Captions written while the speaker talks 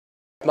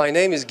My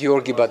name is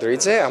Giorgi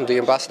Badridze. I'm the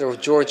ambassador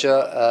of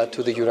Georgia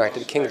to the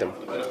United Kingdom.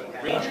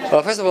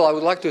 First of all, I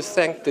would like to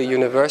thank the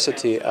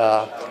university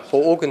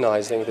for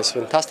organizing this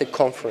fantastic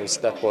conference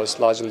that was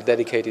largely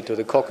dedicated to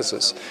the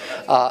Caucasus,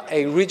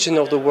 a region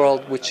of the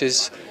world which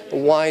is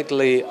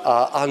widely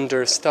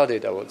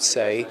understudied, I would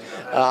say,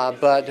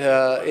 but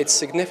its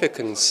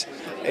significance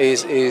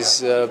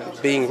is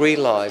being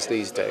realized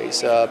these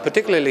days,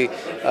 particularly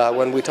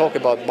when we talk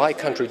about my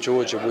country,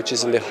 Georgia, which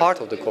is in the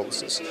heart of the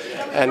Caucasus,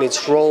 and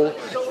its role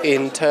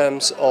in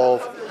terms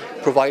of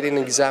providing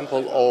an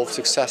example of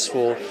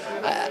successful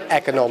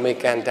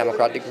economic and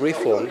democratic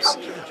reforms,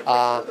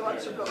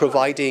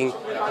 providing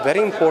a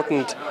very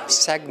important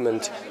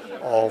segment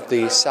of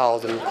the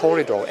southern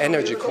corridor,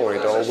 energy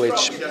corridor,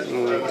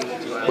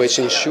 which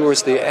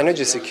ensures the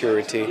energy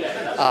security.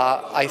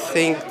 I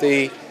think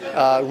the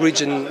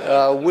region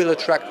will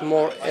attract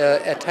more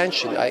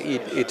attention.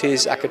 It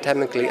is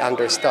academically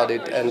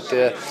understudied, and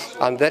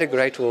I'm very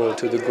grateful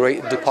to the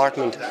great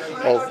Department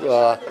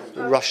of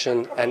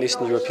Russian and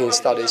Eastern European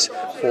Studies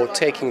for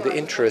taking the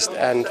interest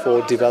and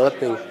for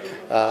developing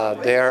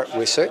their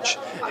research.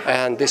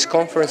 And this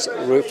conference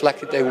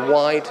reflected a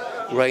wide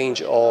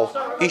range of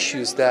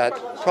issues that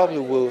probably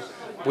will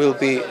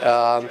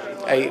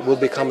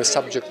become a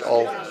subject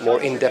of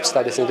more in-depth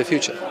studies in the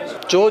future.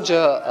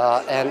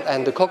 Georgia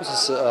and the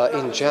Caucasus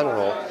in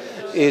general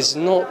is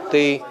not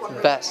the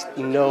best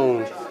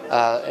known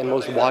and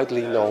most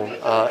widely known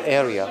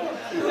area.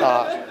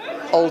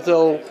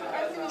 Although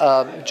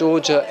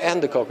Georgia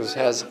and the Caucasus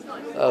has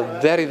a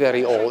very,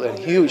 very old and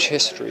huge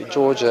history.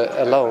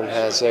 Georgia alone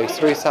has a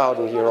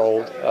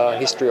 3,000-year-old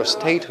history of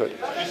statehood.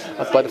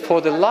 But for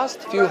the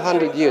last few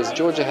hundred years,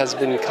 Georgia has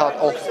been cut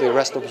off the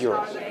rest of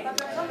Europe.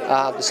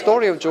 The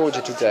story of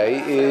Georgia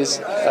today is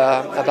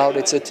about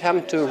its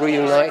attempt to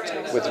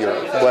reunite with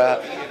Europe, where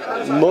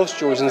most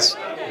Georgians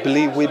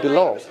believe we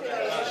belong.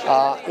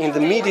 In the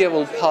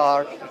medieval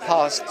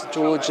past,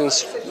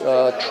 Georgians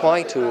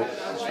tried to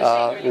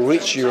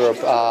reach Europe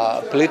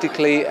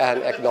politically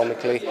and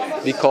economically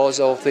because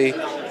of the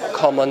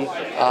common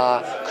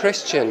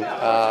Christian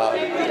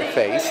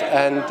faith,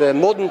 and the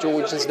modern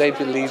Georgians, they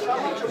believe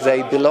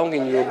they belong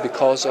in Europe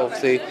because of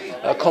the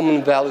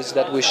common values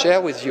that we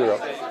share with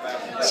Europe.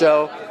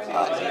 So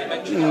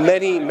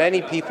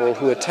many people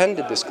who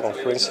attended this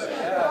conference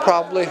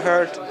probably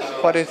heard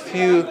quite a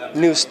few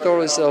new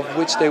stories of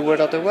which they were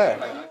not aware.